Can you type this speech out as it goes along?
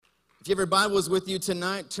If you have your Bibles with you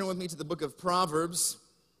tonight, turn with me to the book of Proverbs,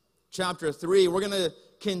 chapter 3. We're going to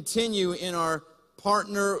continue in our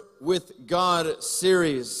Partner with God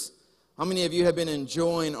series. How many of you have been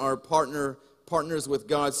enjoying our Partners with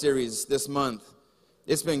God series this month?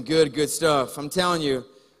 It's been good stuff. I'm telling you,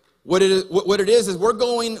 what it is we're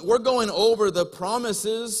going over the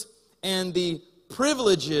promises and the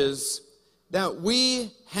privileges that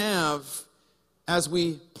we have as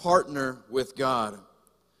we partner with God.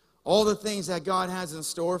 All the things that God has in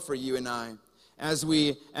store for you and I as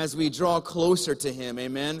we draw closer to Him,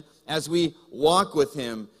 amen, as we walk with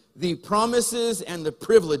Him, the promises and the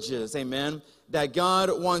privileges, amen, that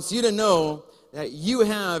God wants you to know that you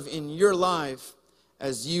have in your life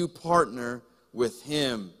as you partner with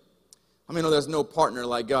Him. How many know there's no partner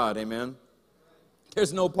like God, amen?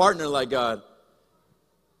 There's no partner like God.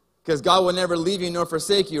 Because God will never leave you nor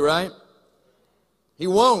forsake you, right? He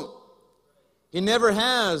won't. He never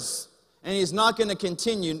has, and He's not going to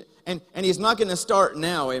continue, and He's not going to start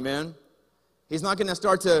now, amen? He's not going to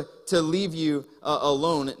start to leave you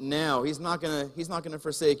alone now. He's not going to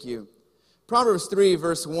forsake you. Proverbs 3,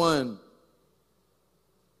 verse 1.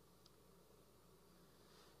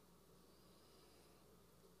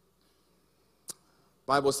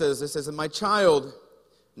 Bible says, it says, "My child,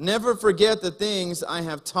 never forget the things I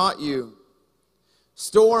have taught you.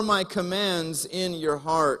 Store my commands in your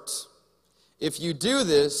heart. If you do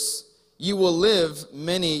this, you will live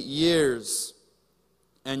many years,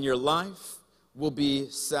 and your life will be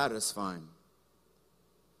satisfying.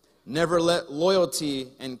 Never let loyalty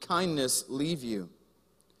and kindness leave you.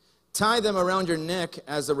 Tie them around your neck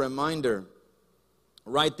as a reminder.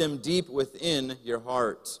 Write them deep within your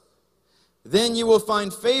heart. Then you will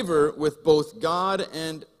find favor with both God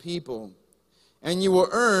and people, and you will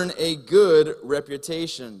earn a good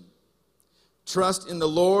reputation. Trust in the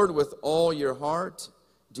Lord with all your heart.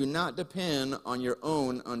 Do not depend on your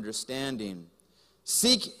own understanding.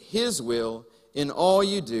 Seek His will in all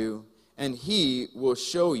you do, and He will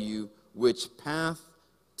show you which path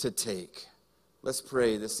to take." Let's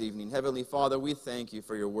pray this evening. Heavenly Father, we thank you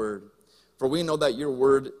for your word, for we know that your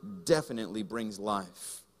word definitely brings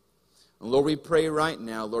life. And Lord, we pray right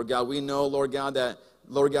now, Lord God, we know, Lord God, that,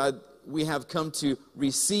 Lord God, we have come to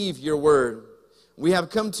receive your word. We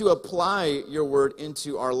have come to apply your word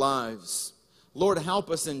into our lives. Lord,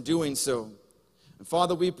 help us in doing so. And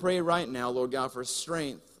Father, we pray right now, Lord God, for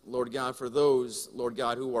strength, Lord God, for those, Lord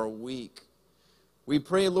God, who are weak. We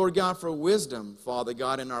pray, Lord God, for wisdom, Father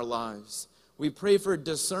God, in our lives. We pray for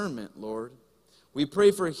discernment, Lord. We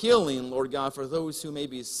pray for healing, Lord God, for those who may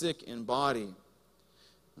be sick in body.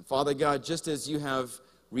 And Father God, just as you have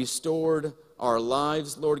restored our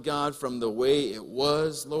lives, Lord God, from the way it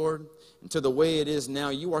was, Lord, to the way it is now,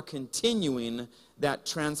 you are continuing that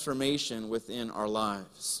transformation within our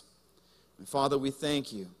lives. And Father, we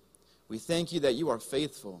thank you. We thank you that you are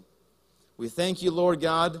faithful. We thank you, Lord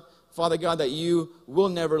God, Father God, that you will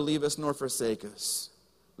never leave us nor forsake us.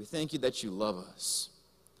 We thank you that you love us.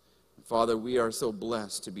 And Father, we are so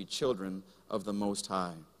blessed to be children of the Most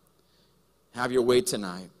High. Have your way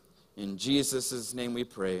tonight. In Jesus' name we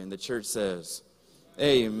pray. And the church says,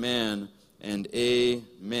 amen and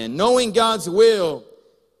amen. Knowing God's will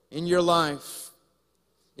in your life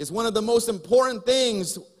is one of the most important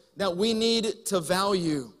things that we need to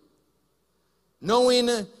value. Knowing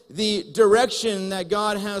the direction that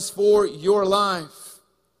God has for your life.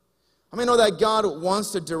 How many know that God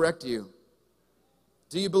wants to direct you?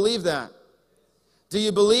 Do you believe that? Do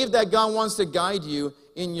you believe that God wants to guide you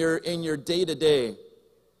in your day-to-day?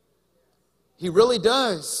 He really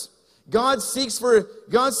does. God seeks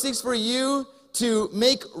for you to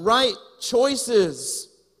make right choices.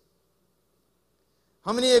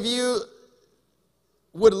 How many of you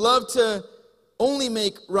would love to only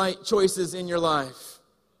make right choices in your life?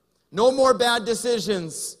 No more bad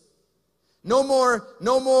decisions. No more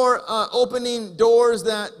opening doors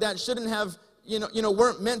that shouldn't have,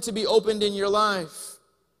 weren't meant to be opened in your life.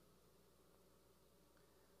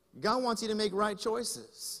 God wants you to make right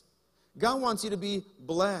choices. God wants you to be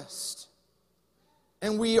blessed.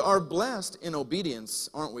 And we are blessed in obedience,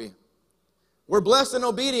 aren't we? We're blessed in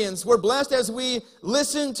obedience. We're blessed as we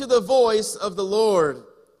listen to the voice of the Lord.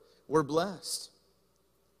 We're blessed.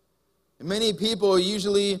 And many people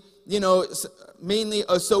usually, mainly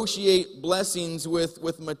associate blessings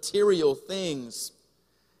with material things.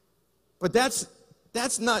 But that's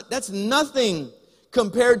nothing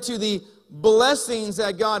compared to the blessings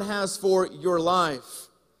that God has for your life.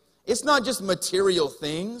 It's not just material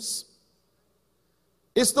things.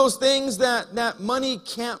 It's those things that money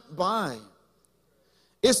can't buy.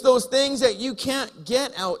 It's those things that you can't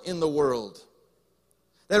get out in the world.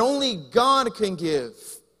 that only God can give.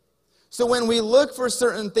 So when we look for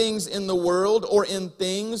certain things in the world or in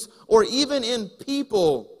things or even in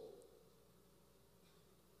people,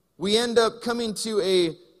 we end up coming to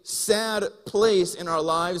a sad place in our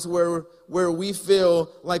lives where we feel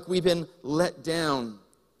like we've been let down.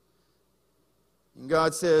 And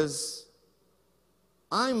God says,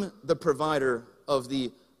 I'm the provider of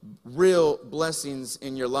the real blessings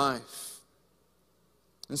in your life.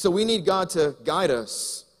 And so we need God to guide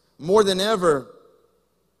us more than ever.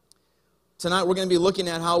 Tonight we're going to be looking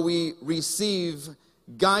at how we receive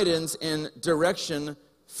guidance and direction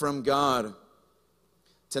from God.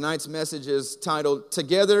 Tonight's message is titled,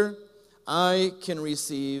 Together I Can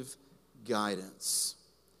Receive Guidance.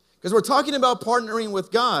 Because we're talking about partnering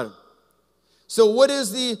with God. So what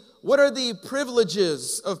are the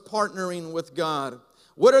privileges of partnering with God?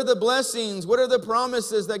 What are the blessings? What are the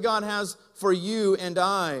promises that God has for you and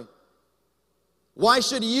I? Why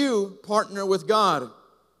should you partner with God?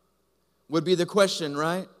 Would be the question,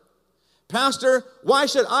 right? Pastor, why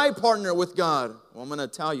should I partner with God? Well, I'm going to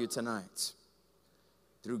tell you tonight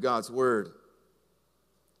through God's word.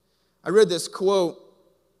 I read this quote.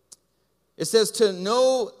 It says, to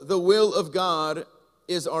know the will of God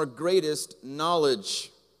is our greatest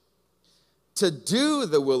knowledge. To do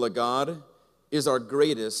the will of God is our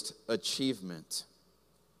greatest achievement.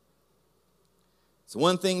 It's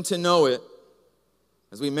one thing to know it.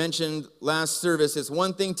 As we mentioned last service, it's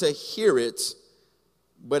one thing to hear it,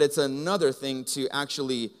 but it's another thing to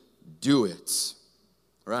actually do it,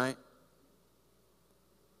 right?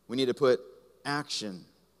 We need to put action.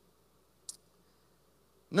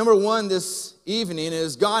 Number one this evening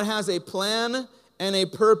is God has a plan and a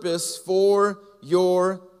purpose for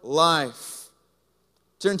your life.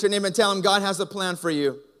 Turn to your neighbor and tell him God has a plan for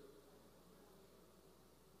you.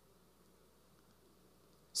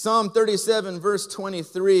 Psalm 37, verse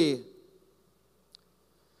 23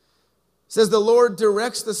 says, the Lord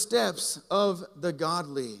directs the steps of the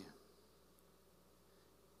godly.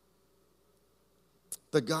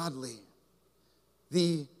 The godly.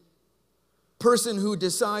 The person who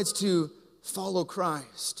decides to follow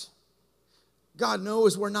Christ. God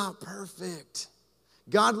knows we're not perfect.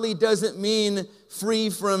 Godly doesn't mean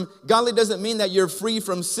that you're free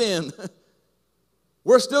from sin.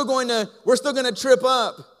 We're still going to trip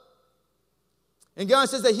up. And God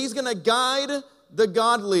says that He's going to guide the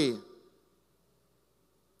godly.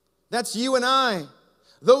 That's you and I.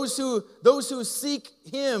 Those who seek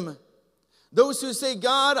Him. Those who say,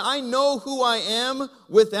 God, I know who I am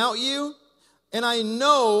without you, and I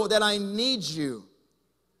know that I need you.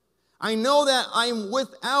 I know that I'm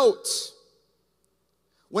without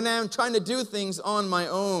when I'm trying to do things on my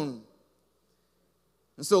own.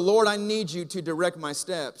 And so, Lord, I need you to direct my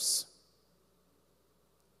steps.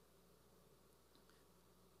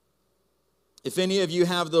 If any of you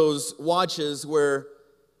have those watches where,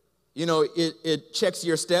 it checks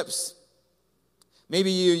your steps. Maybe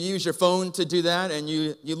you use your phone to do that, and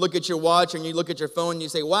you look at your watch and you look at your phone and you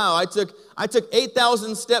say, wow, I took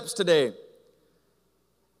 8,000 steps today.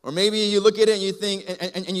 Or maybe you look at it and you think,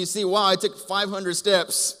 and you see, wow, I took 500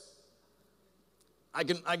 steps. I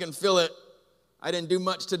can feel it. I didn't do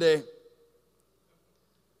much today.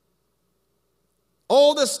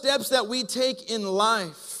 All the steps that we take in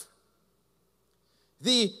life,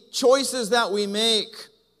 the choices that we make,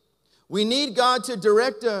 we need God to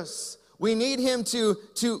direct us. We need Him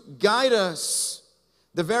to guide us.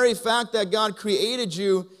 The very fact that God created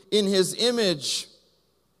you in His image,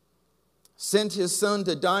 sent His Son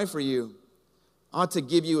to die for you, ought to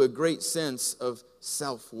give you a great sense of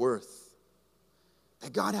self-worth.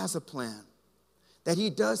 That God has a plan. That He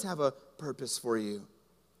does have a purpose for you.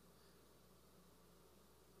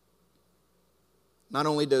 Not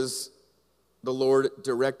only does the Lord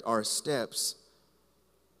direct our steps,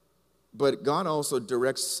 but God also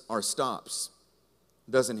directs our stops,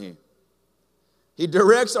 doesn't He? He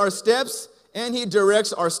directs our steps and He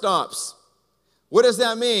directs our stops. What does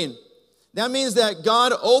that mean? That means that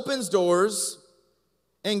God opens doors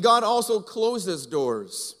and God also closes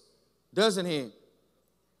doors, doesn't He?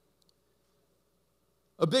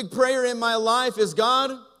 A big prayer in my life is,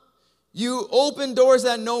 God, you open doors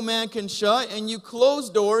that no man can shut, and you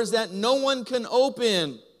close doors that no one can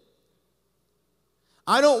open.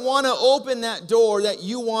 I don't want to open that door that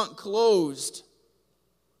you want closed.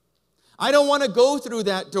 I don't want to go through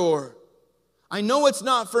that door. I know it's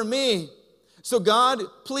not for me. So God,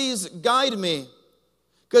 please guide me,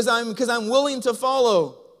 because I'm willing to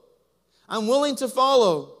follow. I'm willing to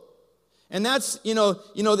follow. And that's,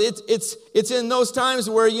 it's in those times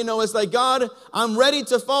where, it's like, God, I'm ready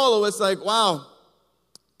to follow. It's like, wow,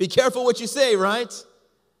 be careful what you say, right?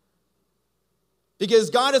 Because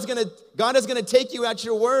God is going to take you at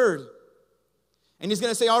your word. And he's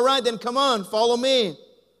going to say, all right, then come on, follow me.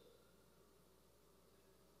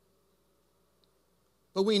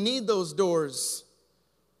 But we need those doors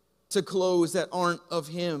to close that aren't of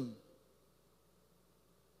him.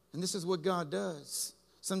 And this is what God does.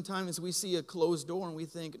 Sometimes we see a closed door and we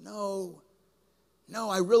think, no,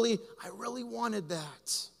 I really wanted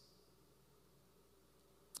that.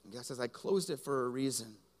 And God says, I closed it for a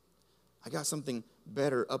reason. I got something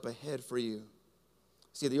better up ahead for you.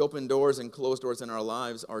 See, the open doors and closed doors in our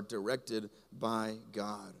lives are directed by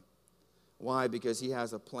God. Why? Because he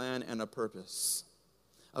has a plan and a purpose.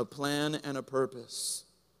 A plan and a purpose.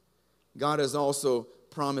 God has also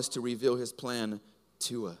promised to reveal his plan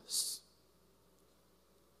to us.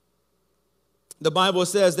 The Bible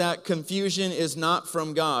says that confusion is not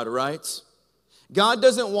from God, right? God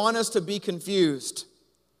doesn't want us to be confused.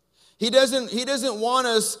 He doesn't want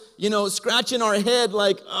us, scratching our head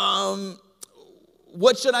like,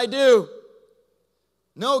 what should I do?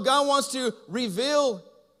 No, God wants to reveal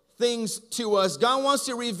things to us. God wants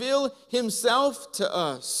to reveal himself to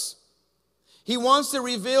us. He wants to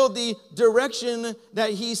reveal the direction that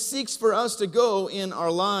he seeks for us to go in our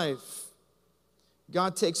life.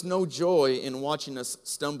 God takes no joy in watching us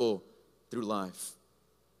stumble through life,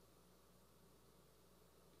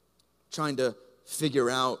 trying to figure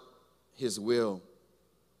out his will.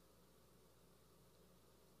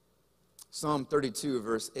 Psalm 32,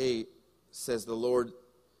 verse 8 says, he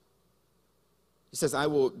says, I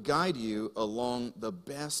will guide you along the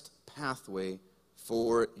best pathway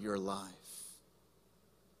for your life.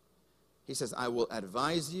 He says, I will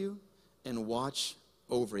advise you and watch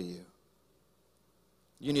over you.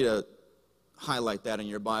 You need to highlight that in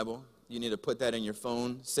your Bible. You need to put that in your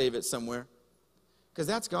phone, save it somewhere. Because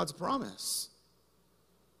that's God's promise.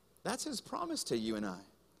 That's his promise to you and I.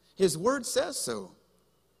 His word says so.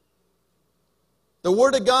 The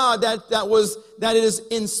word of God that is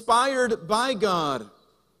inspired by God.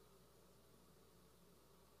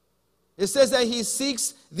 It says that he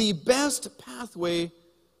seeks the best pathway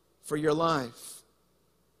for your life.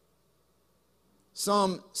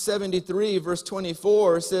 Psalm 73, verse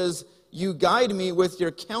 24 says, you guide me with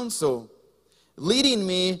your counsel, leading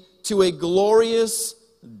me to a glorious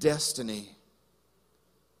destiny.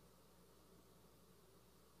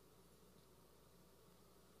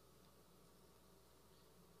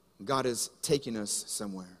 God is taking us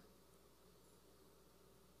somewhere.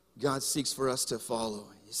 God seeks for us to follow.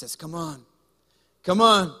 He says, come on. Come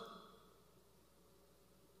on.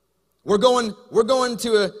 We're going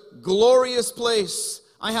to a glorious place.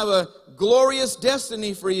 I have a glorious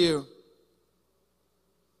destiny for you.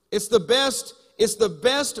 It's the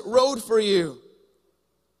best road for you.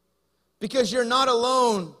 Because you're not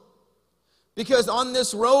alone. Because on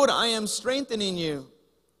this road I am strengthening you.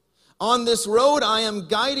 On this road I am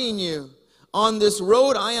guiding you. On this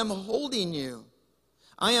road I am holding you.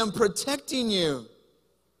 I am protecting you.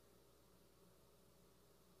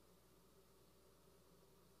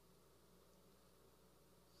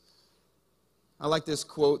 I like this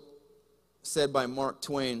quote said by Mark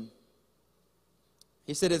Twain.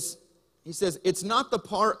 He says, it's not the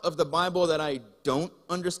part of the Bible that I don't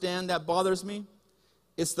understand that bothers me.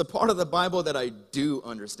 It's the part of the Bible that I do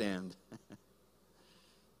understand.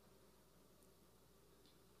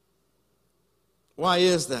 Why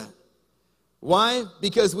is that? Why?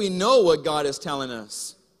 Because we know what God is telling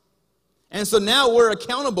us. And so now we're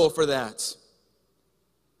accountable for that.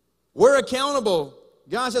 We're accountable.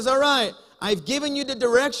 God says, all right, I've given you the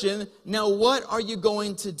direction. Now what are you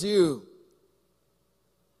going to do?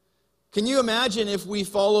 Can you imagine if we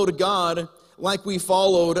followed God like we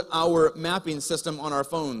followed our mapping system on our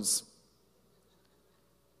phones?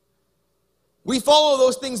 We follow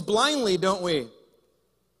those things blindly, don't we?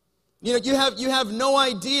 You have no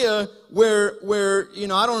idea where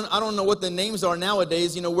I don't know what the names are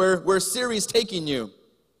nowadays, where Siri's taking you.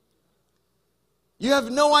 You have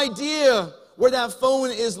no idea where that phone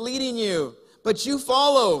is leading you, but you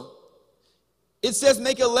follow. It says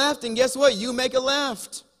make a left, and guess what? You make a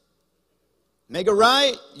left. Make a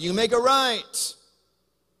right, you make a right.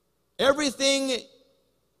 Everything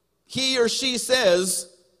he or she says,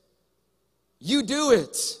 you do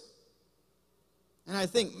it. And I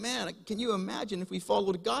think, man, can you imagine if we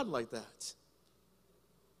followed God like that?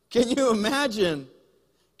 Can you imagine?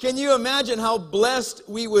 Can you imagine how blessed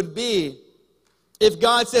we would be if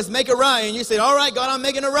God says, make a right, and you say, all right, God, I'm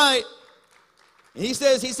making a right. And he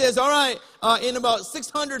says, all right, in about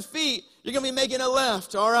 600 feet, you're going to be making a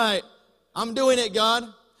left. All right, I'm doing it, God.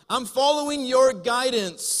 I'm following your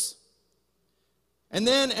guidance. And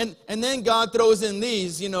then God throws in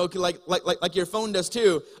these, like your phone does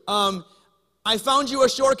too. I found you a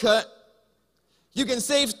shortcut. You can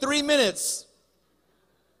save 3 minutes.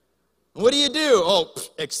 What do you do? Oh,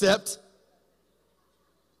 accept.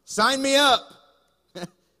 Sign me up.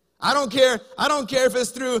 I don't care if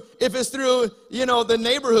it's through, the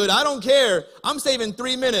neighborhood. I don't care. I'm saving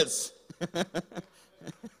 3 minutes.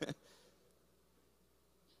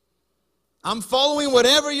 I'm following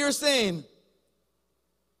whatever you're saying.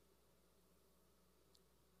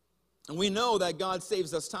 And we know that God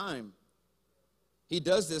saves us time. He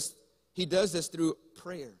does this through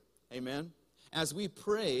prayer. Amen. As we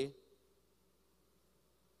pray,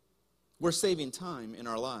 we're saving time in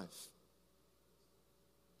our life.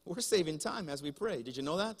 We're saving time as we pray. Did you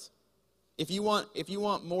know that? If you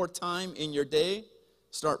want more time in your day,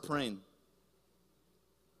 start praying.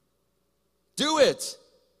 Do it.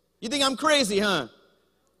 You think I'm crazy, huh?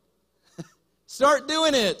 Start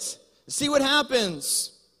doing it. See what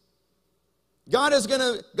happens. God is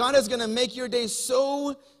gonna make your day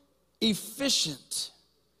so efficient.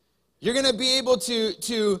 You're gonna be able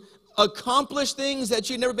to accomplish things that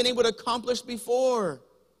you've never been able to accomplish before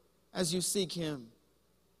as you seek Him.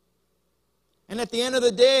 And at the end of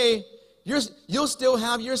the day, you'll still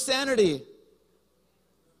have your sanity.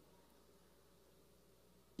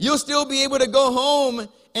 You'll still be able to go home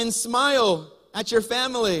and smile at your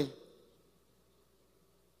family.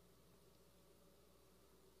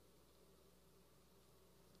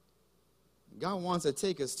 God wants to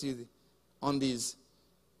take us on these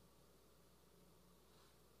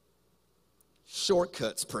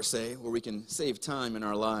shortcuts, per se, where we can save time in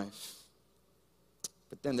our life.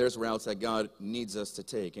 But then there's routes that God needs us to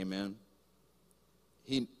take, amen?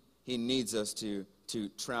 He needs us to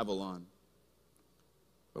travel on.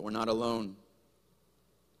 But we're not alone.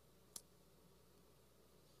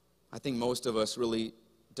 I think most of us really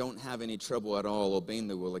don't have any trouble at all obeying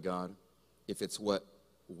the will of God if it's what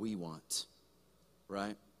we want,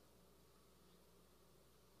 right?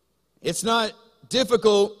 It's not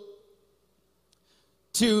difficult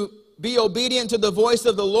to be obedient to the voice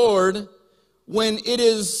of the Lord when it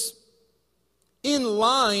is in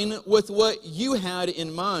line with what you had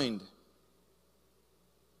in mind.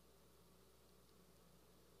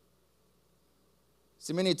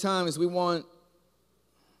 See, many times we want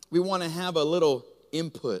to have a little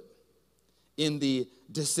input in the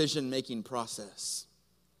decision-making process.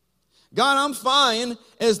 God, I'm fine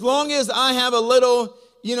as long as I have a little,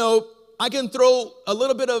 I can throw a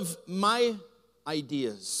little bit of my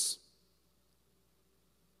ideas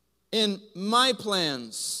in my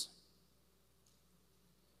plans.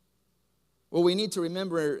 What we need to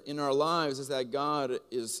remember in our lives is that God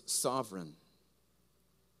is sovereign.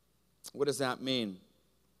 What does that mean?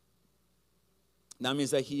 That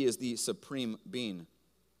means that He is the supreme being.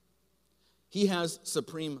 He has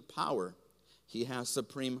supreme power. He has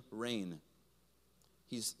supreme reign.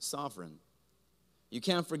 He's sovereign. You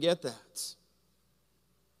can't forget that.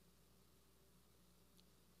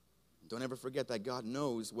 Don't ever forget that God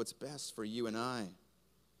knows what's best for you and I.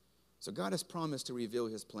 So God has promised to reveal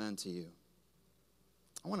His plan to you.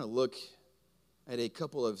 I want to look at a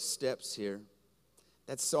couple of steps here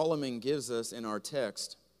that Solomon gives us in our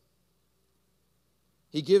text.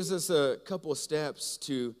 He gives us a couple of steps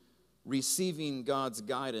to receiving God's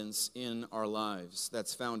guidance in our lives.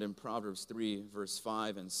 That's found in Proverbs 3, verse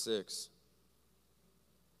 5 and 6.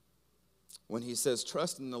 When he says,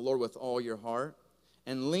 trust in the Lord with all your heart,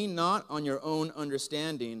 and lean not on your own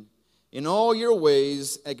understanding. In all your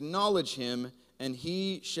ways acknowledge Him, and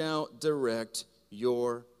He shall direct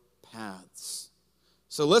your paths.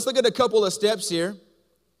 So let's look at a couple of steps here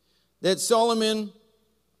that Solomon,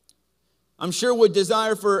 I'm sure, would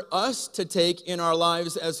desire for us to take in our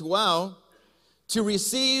lives as well to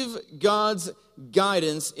receive God's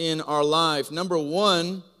guidance in our life. Number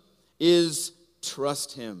one is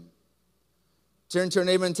trust Him. Turn to your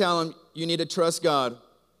neighbor and tell him, you need to trust God.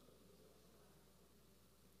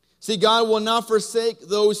 See, God will not forsake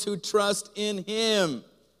those who trust in Him.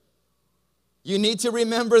 You need to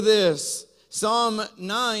remember this. Psalm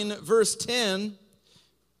 9, verse 10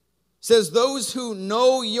 says, those who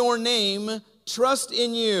know your name trust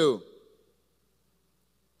in you.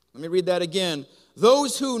 Let me read that again.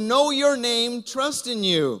 Those who know your name trust in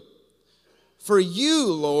you. For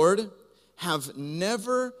you, Lord, have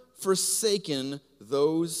never forsaken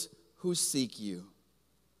those who seek you.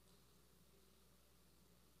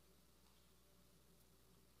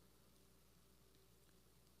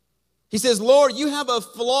 He says, Lord, you have a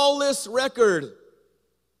flawless record.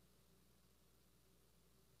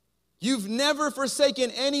 You've never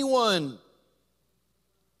forsaken anyone.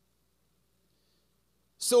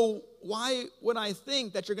 So why would I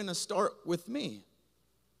think that you're going to start with me?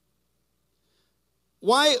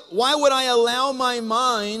 Why would I allow my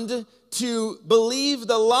mind to believe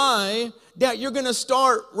the lie that you're going to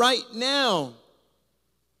start right now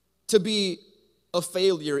to be a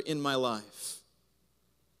failure in my life?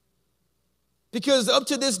 Because up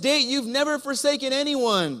to this date, you've never forsaken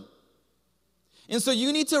anyone. And so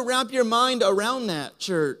you need to wrap your mind around that,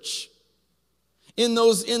 church. In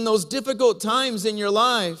those difficult times in your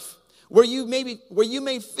life where you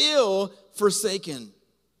may feel forsaken,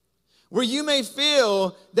 where you may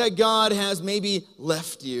feel that God has maybe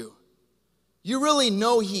left you. You really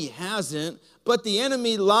know he hasn't, but the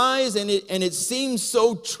enemy lies, and it seems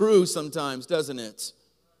so true sometimes, doesn't it?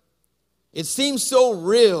 It seems so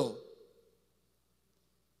real.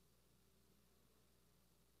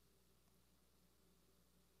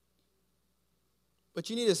 But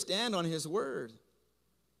you need to stand on his word.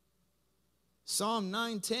 Psalm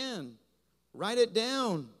 9:10. Write it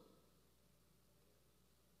down.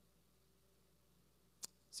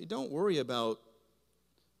 See, don't worry about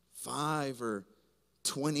 5 or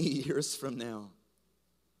 20 years from now.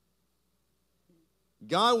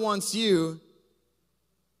 God wants you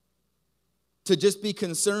to just be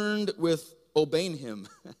concerned with obeying him.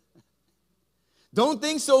 Don't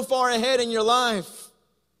think so far ahead in your life.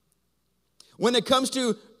 When it comes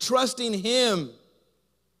to trusting him,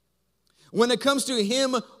 when it comes to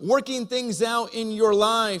him working things out in your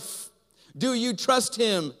life, do you trust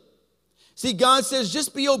him? See, God says,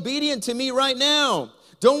 just be obedient to me right now.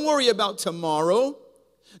 Don't worry about tomorrow.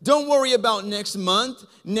 Don't worry about next month,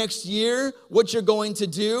 next year, what you're going to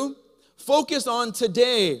do. Focus on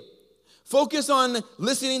today. Focus on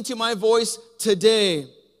listening to my voice today.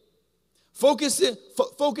 Focus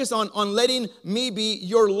on letting me be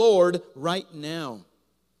your Lord right now.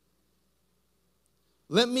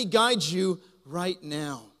 Let me guide you right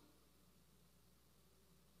now.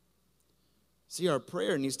 See, our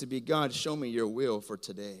prayer needs to be, God, show me your will for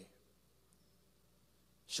today.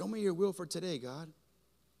 Show me your will for today, God.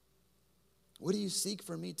 What do you seek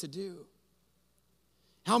for me to do?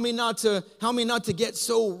 Help me not to get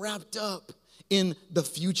so wrapped up in the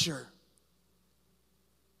future.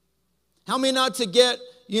 Help me not to get,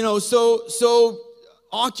 so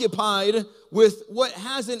occupied with what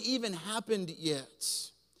hasn't even happened yet.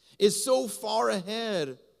 It's so far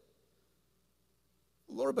ahead.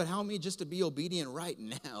 Lord, but help me just to be obedient right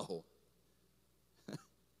now.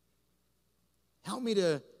 Help me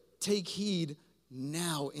to take heed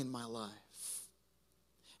now in my life.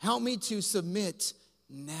 Help me to submit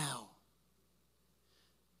now.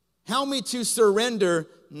 Help me to surrender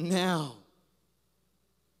now.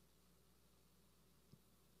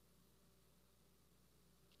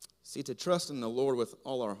 See, to trust in the Lord with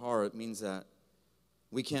all our heart means that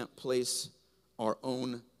we can't place our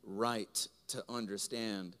own right to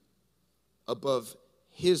understand above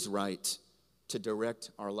his right to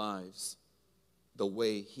direct our lives the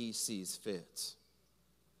way he sees fit.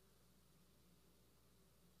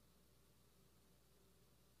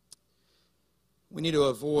 We need to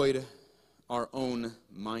avoid our own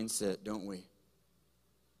mindset, don't we?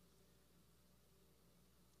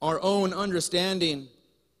 Our own understanding.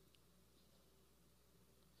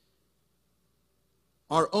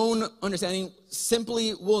 Our own understanding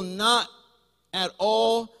simply will not at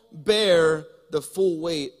all bear the full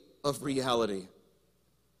weight of reality.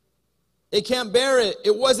 It can't bear it.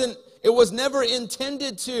 It was never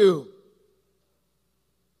intended to.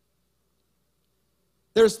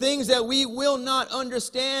 There's things that we will not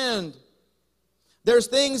understand. There's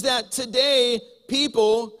things that today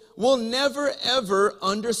people will never ever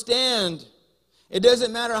understand. It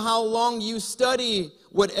doesn't matter how long you study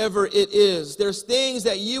whatever it is. There's things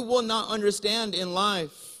that you will not understand in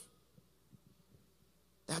life.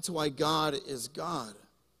 That's why God is God.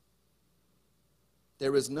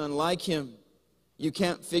 There is none like him. You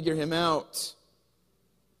can't figure him out.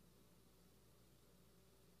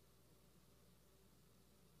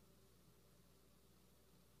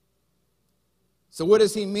 So what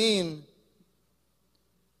does he mean?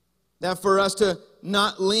 That for us to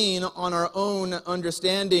not lean on our own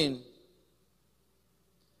understanding.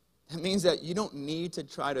 That means that you don't need to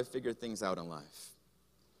try to figure things out in life.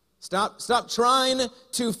 Stop trying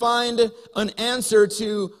to find an answer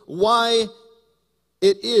to why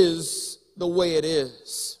it is the way it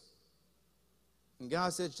is. And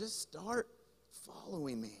God says, just start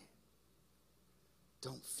following me.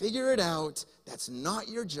 Don't figure it out. That's not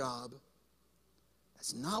your job.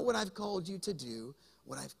 That's not what I've called you to do.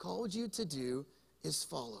 What I've called you to do is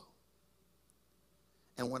follow.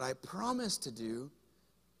 And what I promise to do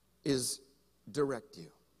is direct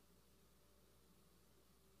you.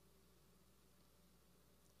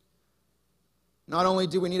 Not only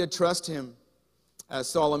do we need to trust him, as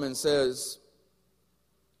Solomon says,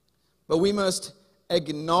 but we must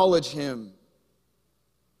acknowledge him.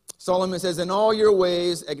 Solomon says, in all your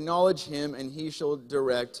ways, acknowledge him, and he shall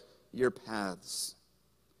direct your paths.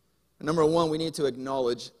 Number one, we need to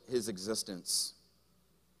acknowledge his existence.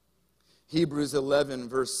 Hebrews 11,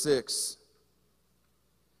 verse 6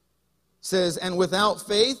 says, and without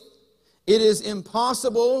faith, it is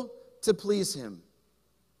impossible to please him.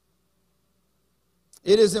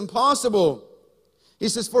 It is impossible. He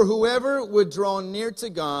says, for whoever would draw near to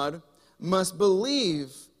God must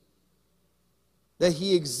believe that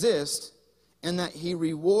he exists and that he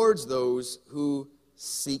rewards those who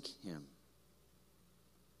seek him.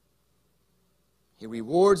 He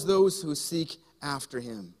rewards those who seek after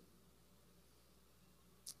him.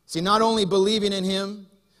 See, not only believing in him,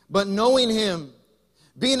 but knowing him,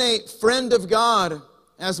 being a friend of God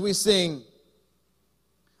as we sing,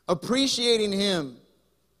 appreciating him.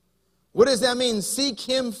 What does that mean? Seek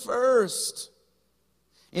him first.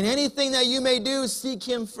 In anything that you may do, seek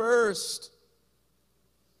him first.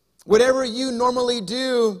 Whatever you normally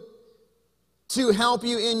do to help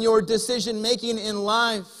you in your decision making in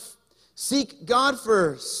life, seek God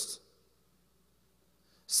first.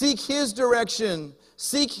 Seek his direction.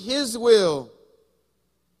 Seek his will.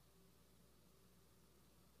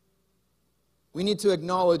 We need to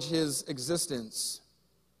acknowledge his existence.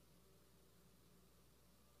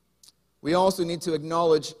 We also need to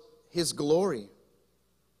acknowledge his glory.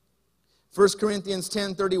 1 Corinthians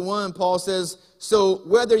 10:31, Paul says, so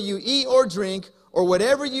whether you eat or drink or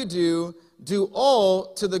whatever you do, do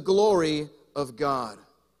all to the glory of God.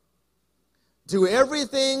 Do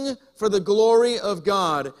everything for the glory of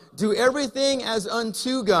God. Do everything as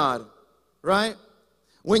unto God, right?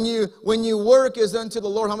 When you work as unto the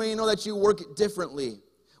Lord, how many of you know that you work differently?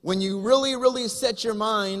 When you really, really set your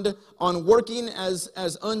mind on working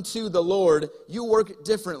as unto the Lord, you work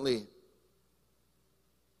differently.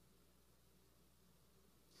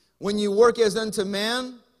 When you work as unto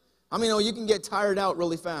man, how many know you can get tired out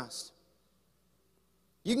really fast?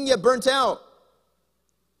 You can get burnt out.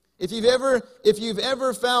 If you've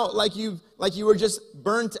ever felt like you were just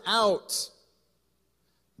burnt out,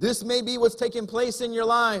 this may be what's taking place in your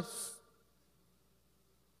life.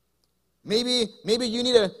 Maybe you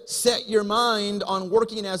need to set your mind on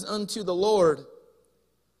working as unto the Lord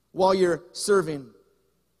while you're serving,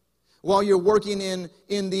 while you're working in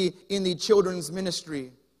the children's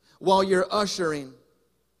ministry, while you're ushering,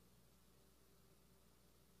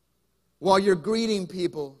 while you're greeting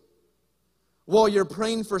people, while you're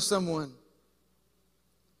praying for someone,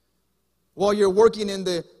 while you're working in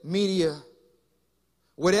the media.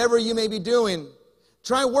 Whatever you may be doing,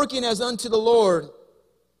 try working as unto the Lord.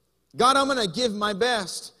 God, I'm going to give my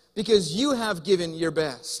best because you have given your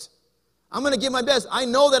best. I'm going to give my best. I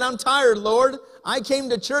know that I'm tired, Lord. I came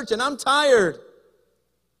to church and I'm tired.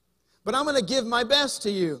 But I'm going to give my best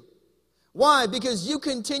to you. Why? Because you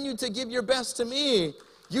continue to give your best to me.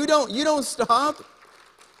 You don't stop.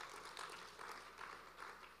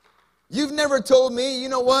 You've never told me, you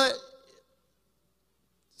know what?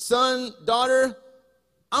 Son, daughter,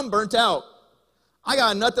 I'm burnt out. I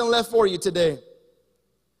got nothing left for you today.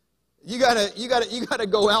 You gotta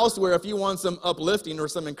go elsewhere if you want some uplifting or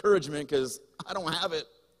some encouragement, because I don't have it.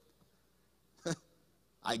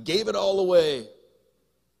 I gave it all away.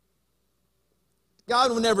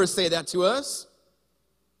 God will never say that to us.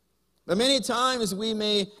 But many times we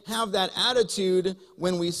may have that attitude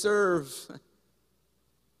when we serve.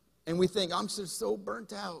 And we think, I'm just so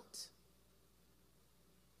burnt out.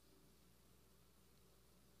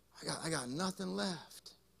 I got nothing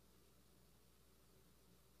left.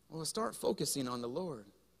 Well, start focusing on the Lord.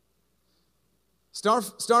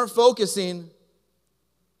 Start focusing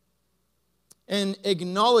and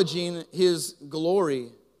acknowledging his glory.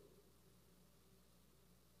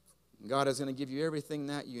 God is going to give you everything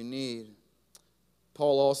that you need.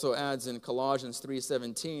 Paul also adds in Colossians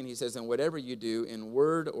 3:17, he says, and whatever you do in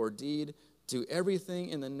word or deed, do everything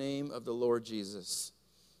in the name of the Lord Jesus,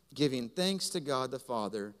 giving thanks to God the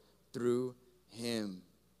Father through him.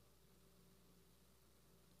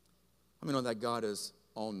 How many know that God is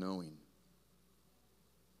all-knowing?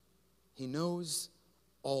 He knows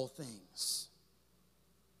all things.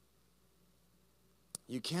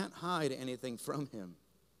 You can't hide anything from him.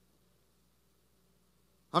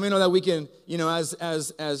 How many know that we can,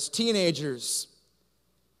 as teenagers,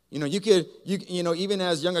 you could, even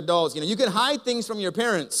as young adults, you can hide things from your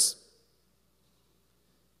parents.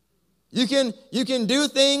 You can do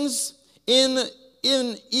things in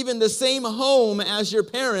even the same home as your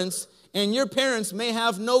parents, and your parents may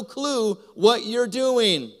have no clue what you're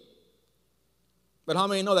doing. But how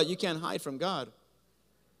many know that you can't hide from God?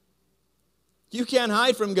 You can't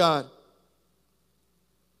hide from God.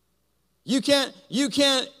 You can't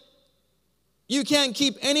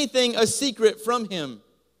keep anything a secret from Him.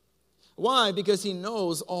 Why? Because He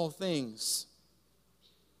knows all things.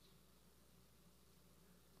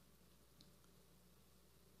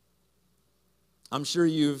 I'm sure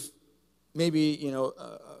you've maybe,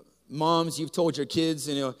 moms, you've told your kids,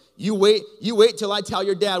 you wait till I tell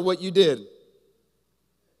your dad what you did.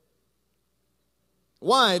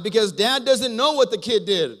 Why? Because dad doesn't know what the kid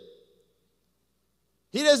did.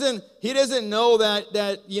 He doesn't know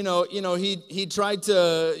that he tried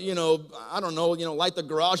to, light the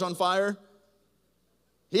garage on fire.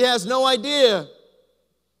 He has no idea.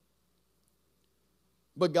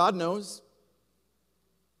 But God knows.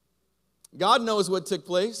 God knows what took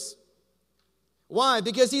place. Why?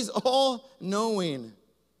 Because He's all-knowing.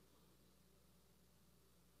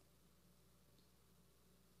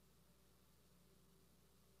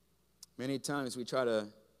 Many times we try to,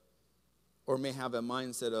 or may have a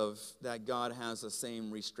mindset of that God has the same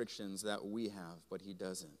restrictions that we have, but He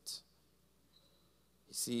doesn't.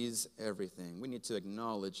 He sees everything. We need to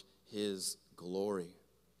acknowledge His glory.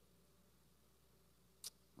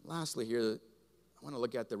 Lastly here, I want to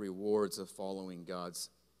look at the rewards of following God's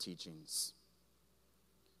teachings.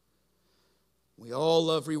 We all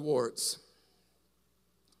love rewards.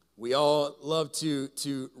 We all love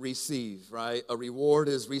to receive, right? A reward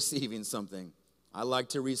is receiving something. I like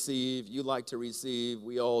to receive, you like to receive,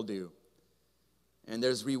 we all do. And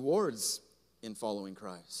there's rewards in following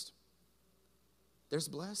Christ. There's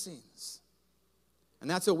blessings. And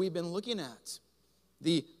that's what we've been looking at.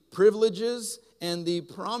 The privileges and the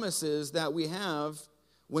promises that we have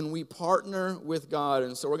when we partner with God.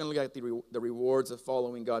 And so we're going to look at the rewards of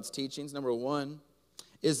following God's teachings. Number one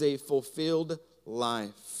is a fulfilled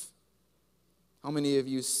life. How many of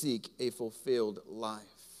you seek a fulfilled life?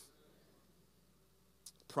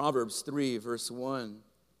 Proverbs 3, verse 1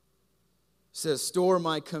 says, store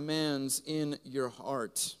my commands in your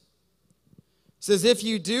heart. It says, if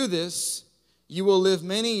you do this, you will live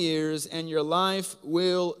many years and your life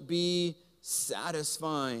will be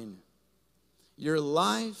satisfying. Your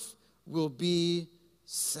life will be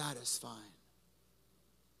satisfying.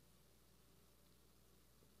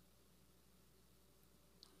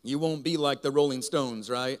 You won't be like the Rolling Stones,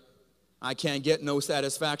 right? I can't get no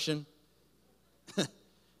satisfaction.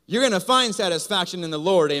 You're going to find satisfaction in the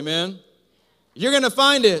Lord, amen? You're going to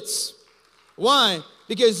find it. Why?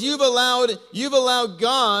 Because you've allowed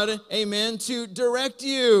God, amen, to direct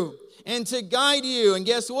you and to guide you. And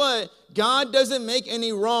guess what? God doesn't make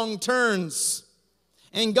any wrong turns.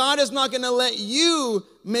 And God is not going to let you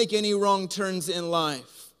make any wrong turns in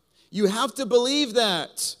life. You have to believe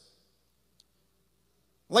that.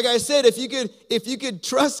 Like I said, if you could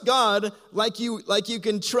trust God like you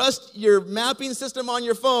can trust your mapping system on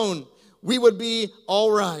your phone, we would be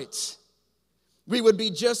all right. We would be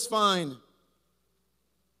just fine.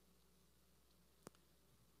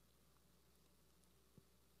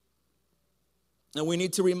 And we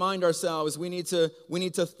need to remind ourselves, we need to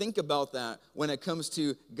think about that when it comes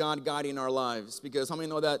to God guiding our lives. Because how many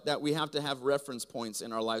know that we have to have reference points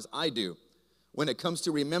in our lives? I do. When it comes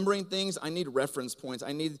to remembering things, I need reference points.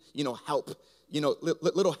 I need, help,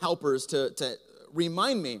 little helpers to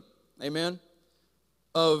remind me, amen,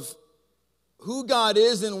 of who God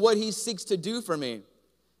is and what He seeks to do for me.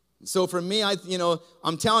 So for me,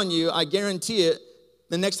 I'm telling you, I guarantee it,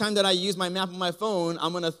 the next time that I use my map on my phone,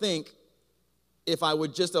 I'm going to think if I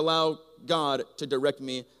would just allow God to direct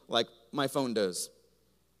me like my phone does.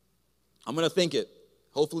 I'm going to think it.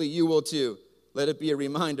 Hopefully you will too. Let it be a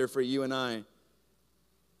reminder for you and I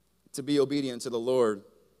to be obedient to the Lord.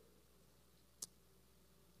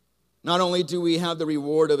 Not only do we have the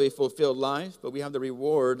reward of a fulfilled life, but we have the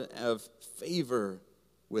reward of favor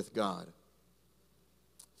with God.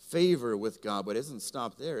 Favor with God, but it doesn't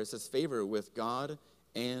stop there. It says favor with God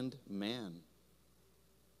and man.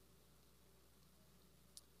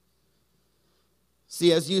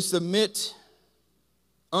 See, as you submit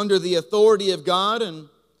under the authority of God and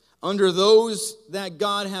under those that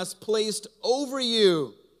God has placed over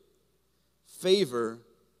you, favor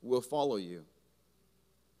will follow you.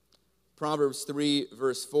 Proverbs 3,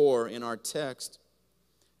 verse 4 in our text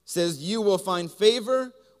says, you will find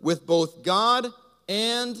favor with both God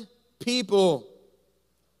and people.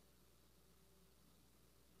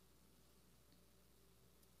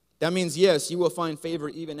 That means, yes, you will find favor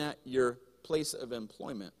even at your place of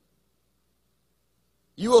employment.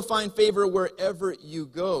 You will find favor wherever you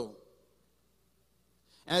go.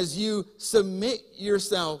 As you submit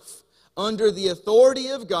yourself under the authority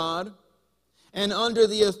of God and under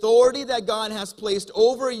the authority that God has placed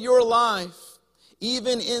over your life,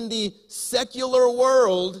 even in the secular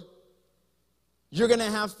world, you're going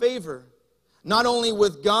to have favor. Not only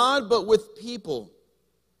with God, but with people.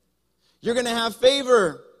 You're going to have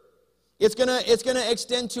favor. It's going to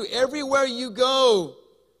extend to everywhere you go.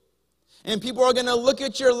 And people are going to look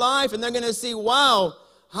at your life and they're going to see, wow,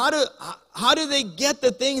 how do they get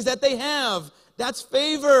the things that they have? That's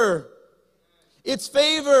favor. It's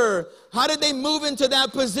favor. How did they move into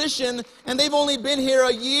that position and they've only been here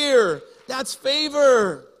a year? That's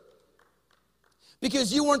favor.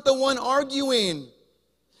 Because you weren't the one arguing.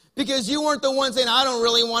 Because you weren't the one saying, I don't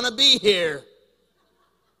really want to be here.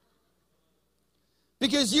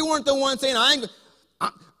 Because you weren't the one saying, I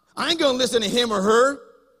ain't going to listen to him or her.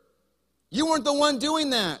 You weren't the one doing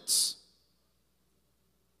that.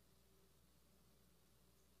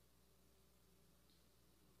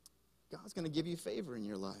 God's going to give you favor in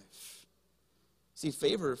your life. See,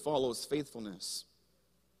 favor follows faithfulness.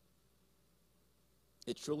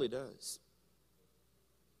 It truly does.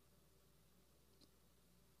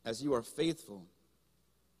 As you are faithful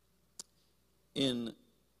in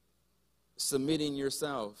submitting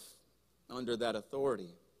yourself under that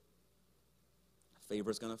authority, favor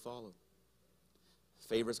is going to follow.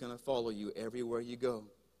 Favor is going to follow you everywhere you go.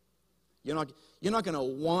 You're not going to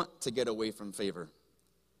want to get away from favor.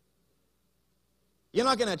 You're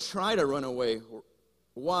not going to try to run away.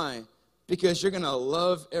 Why? Because you're going to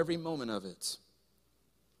love every moment of it.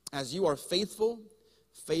 As you are faithful,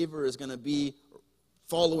 favor is going to be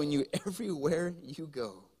following you everywhere you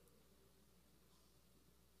go.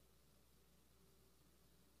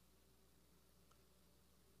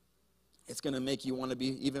 It's going to make you want to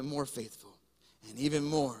be even more faithful and even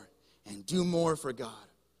more and do more for God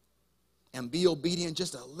and be obedient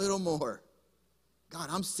just a little more. God,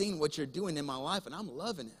 I'm seeing what you're doing in my life and I'm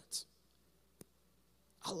loving it.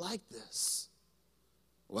 I like this.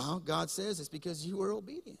 Well, God says it's because you were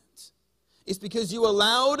obedient. It's because you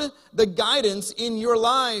allowed the guidance in your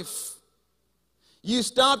life. You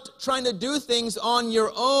stopped trying to do things on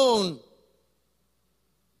your own.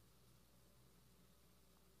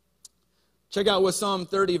 Check out what Psalm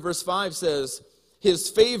 30 verse 5 says. His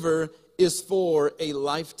favor is for a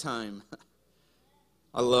lifetime.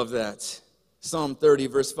 I love that. Psalm 30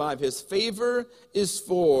 verse 5. His favor is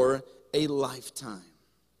for a lifetime.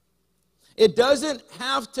 It doesn't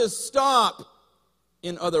have to stop,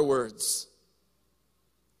 in other words.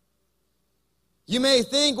 You may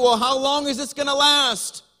think, well, how long is this going to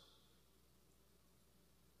last?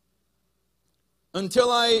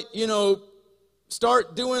 Until I,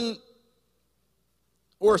 start doing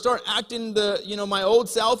or start acting my old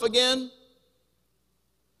self again?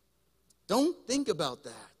 Don't think about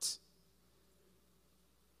that.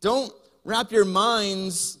 Don't wrap your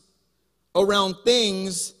minds around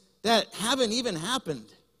things that haven't even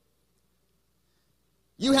happened.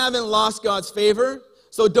 You haven't lost God's favor,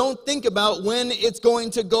 so don't think about when it's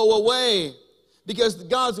going to go away. Because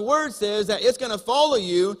God's word says that it's going to follow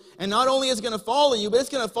you, and not only is it going to follow you, but it's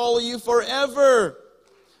going to follow you forever,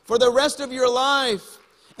 for the rest of your life.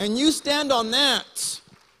 And you stand on that.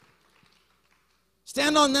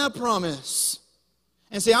 Stand on that promise.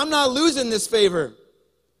 And say, I'm not losing this favor.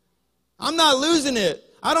 I'm not losing it.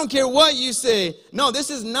 I don't care what you say. No,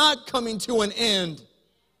 this is not coming to an end.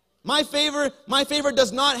 My favor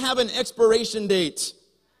does not have an expiration date.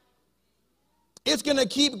 It's going to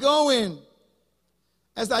keep going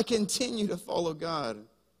as I continue to follow God.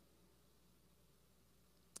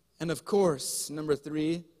 And of course, number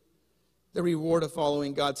 3, the reward of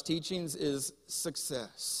following God's teachings is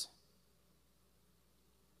success.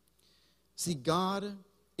 See, God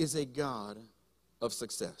is a God of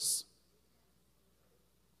success.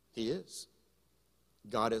 He is.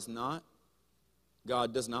 God does not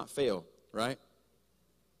fail, right?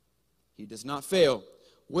 He does not fail.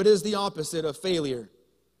 What is the opposite of failure?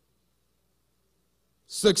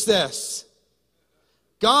 Success.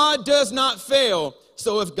 God does not fail.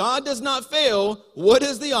 So if God does not fail, what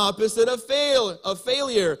is the opposite of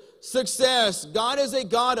failure? Success. God is a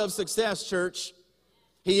God of success, church.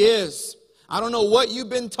 He is. I don't know what you've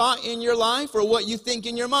been taught in your life or what you think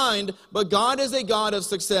in your mind, but God is a God of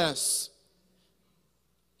success.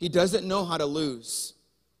 He doesn't know how to lose.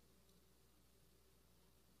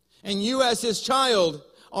 And you as his child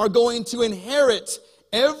are going to inherit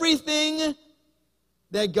everything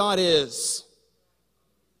that God is.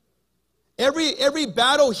 Every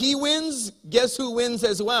battle he wins, guess who wins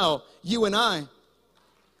as well? You and I.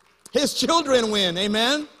 His children win,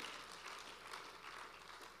 amen?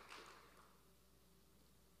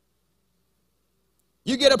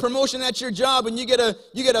 You get a promotion at your job and you get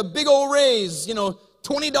a big old raise,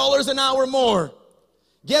 $20 an hour more.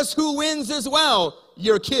 Guess who wins as well?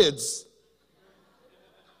 Your kids.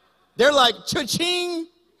 They're like, cha-ching.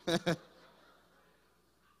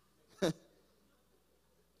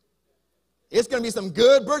 It's going to be some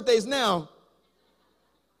good birthdays now.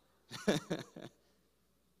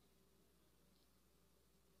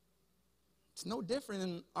 It's no different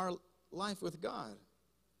in our life with God.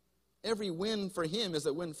 Every win for him is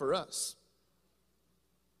a win for us.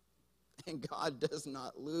 And God does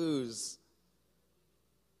not lose.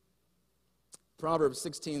 Proverbs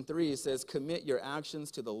 16:3 says, commit your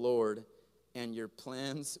actions to the Lord, and your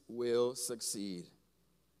plans will succeed.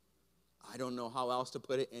 I don't know how else to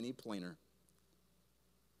put it any plainer.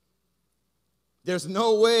 There's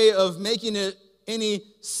no way of making it any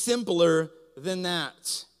simpler than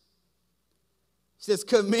that. He says,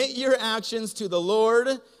 commit your actions to the Lord,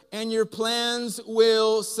 and your plans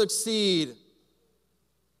will succeed.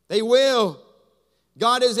 They will.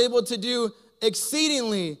 God is able to do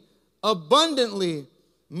exceedingly, abundantly,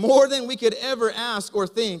 more than we could ever ask or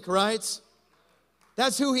think, right?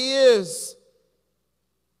 That's who he is.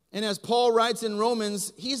 And as Paul writes in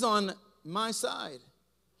Romans, he's on my side.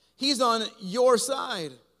 He's on your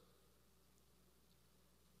side.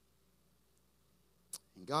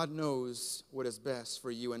 And God knows what is best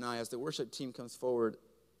for you and I as the worship team comes forward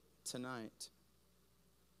tonight.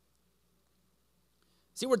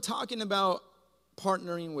 See, we're talking about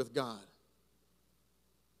partnering with God.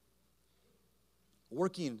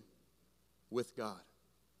 Working with God.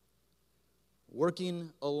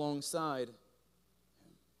 Working alongside Him.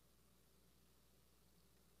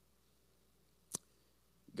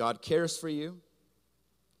 God cares for you.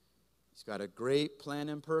 He's got a great plan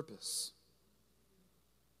and purpose.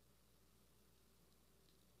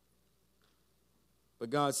 But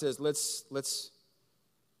God says, let's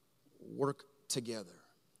work together.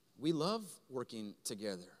 We love working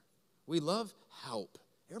together. We love help.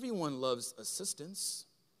 Everyone loves assistance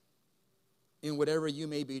in whatever you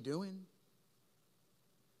may be doing.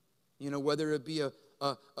 Whether it be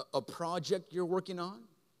a project you're working on.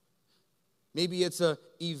 Maybe it's an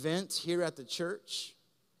event here at the church.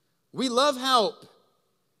 We love help.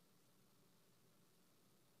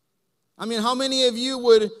 I mean, how many of you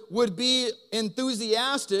would be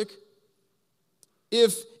enthusiastic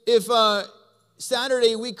if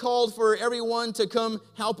Saturday we called for everyone to come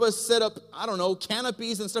help us set up,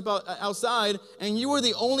 canopies and stuff outside, and you were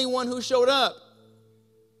the only one who showed up?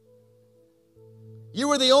 You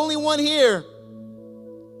were the only one here.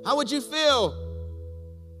 How would you feel?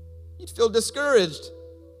 You'd feel discouraged.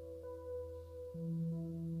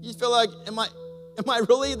 You'd feel like, am I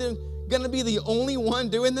really going to be the only one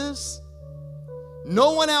doing this?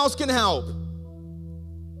 No one else can help.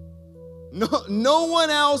 No one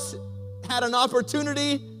else had an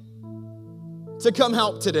opportunity to come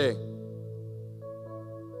help today.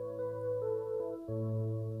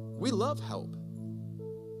 We love help.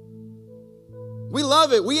 We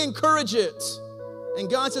love it. We encourage it. And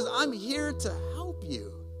God says, I'm here to help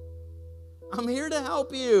you. I'm here to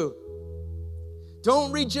help you.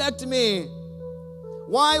 Don't reject me.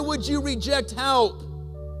 Why would you reject help?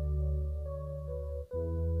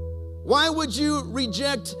 Why would you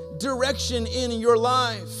reject direction in your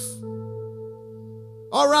life?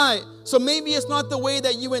 All right, so maybe it's not the way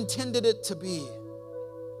that you intended it to be.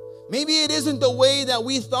 Maybe it isn't the way that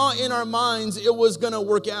we thought in our minds it was going to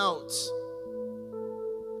work out.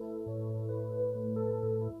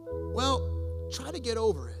 Well, try to get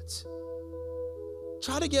over it.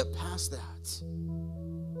 Try to get past that.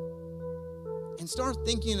 And start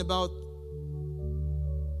thinking about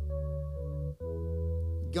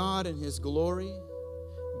God and His glory,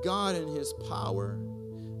 God and His power,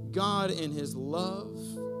 God in His love,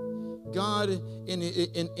 God in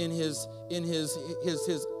His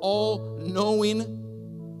all-knowing.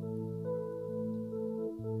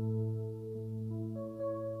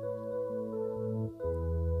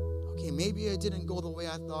 Okay, maybe it didn't go the way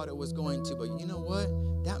I thought it was going to, but you know what?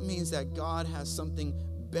 That means that God has something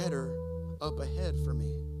better up ahead for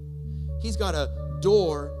me. He's got a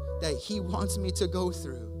door that He wants me to go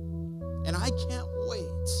through. And I can't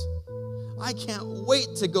wait. I can't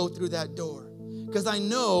wait to go through that door, because I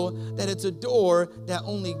know that it's a door that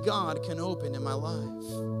only God can open in my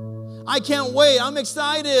life. I can't wait. I'm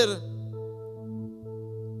excited.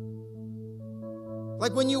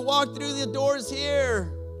 Like when you walk through the doors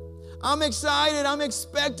here, I'm excited. I'm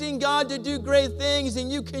expecting God to do great things,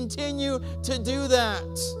 and you continue to do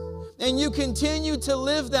that. And you continue to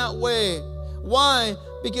live that way. Why?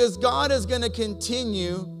 Because God is going to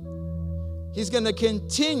continue. He's going to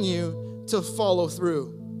continue to follow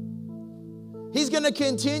through. He's going to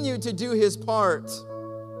continue to do his part.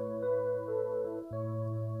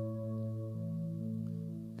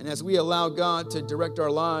 And as we allow God to direct our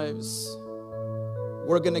lives,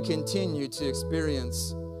 we're going to continue to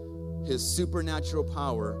experience his supernatural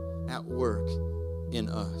power at work in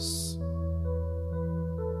us.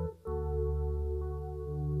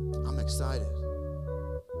 I'm excited.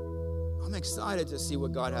 I'm excited to see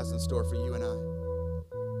what God has in store for you and I.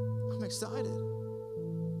 I'm excited.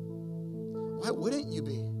 Why wouldn't you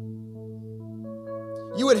be?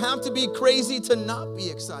 You would have to be crazy to not be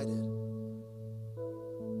excited.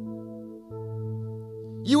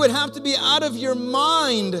 You would have to be out of your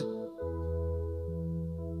mind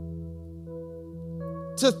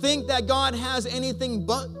to think that God has anything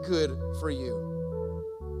but good for you.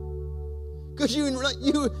 Because you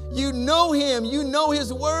know him, you know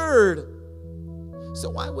his word.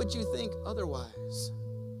 So why would you think otherwise?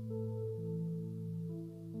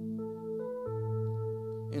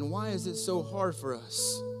 And why is it so hard for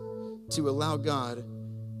us to allow God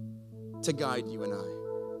to guide you and I?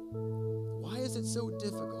 Why is it so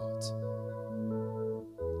difficult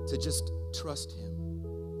to just trust him?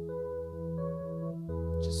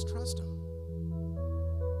 Just trust him.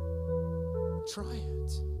 Try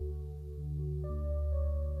it.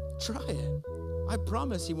 Try it. I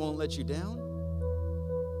promise he won't let you down.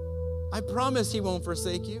 I promise he won't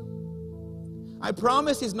forsake you. I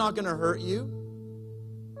promise he's not going to hurt you.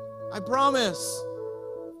 I promise.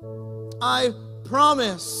 I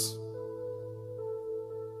promise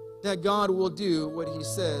that God will do what he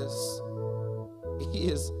says he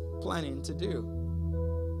is planning to do.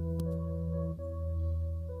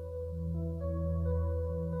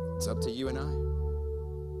 It's up to you and I.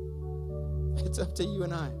 It's up to you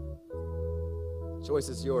and I. Choice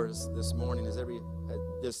is yours this morning,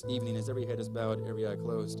 this evening, as every head is bowed, every eye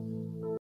closed.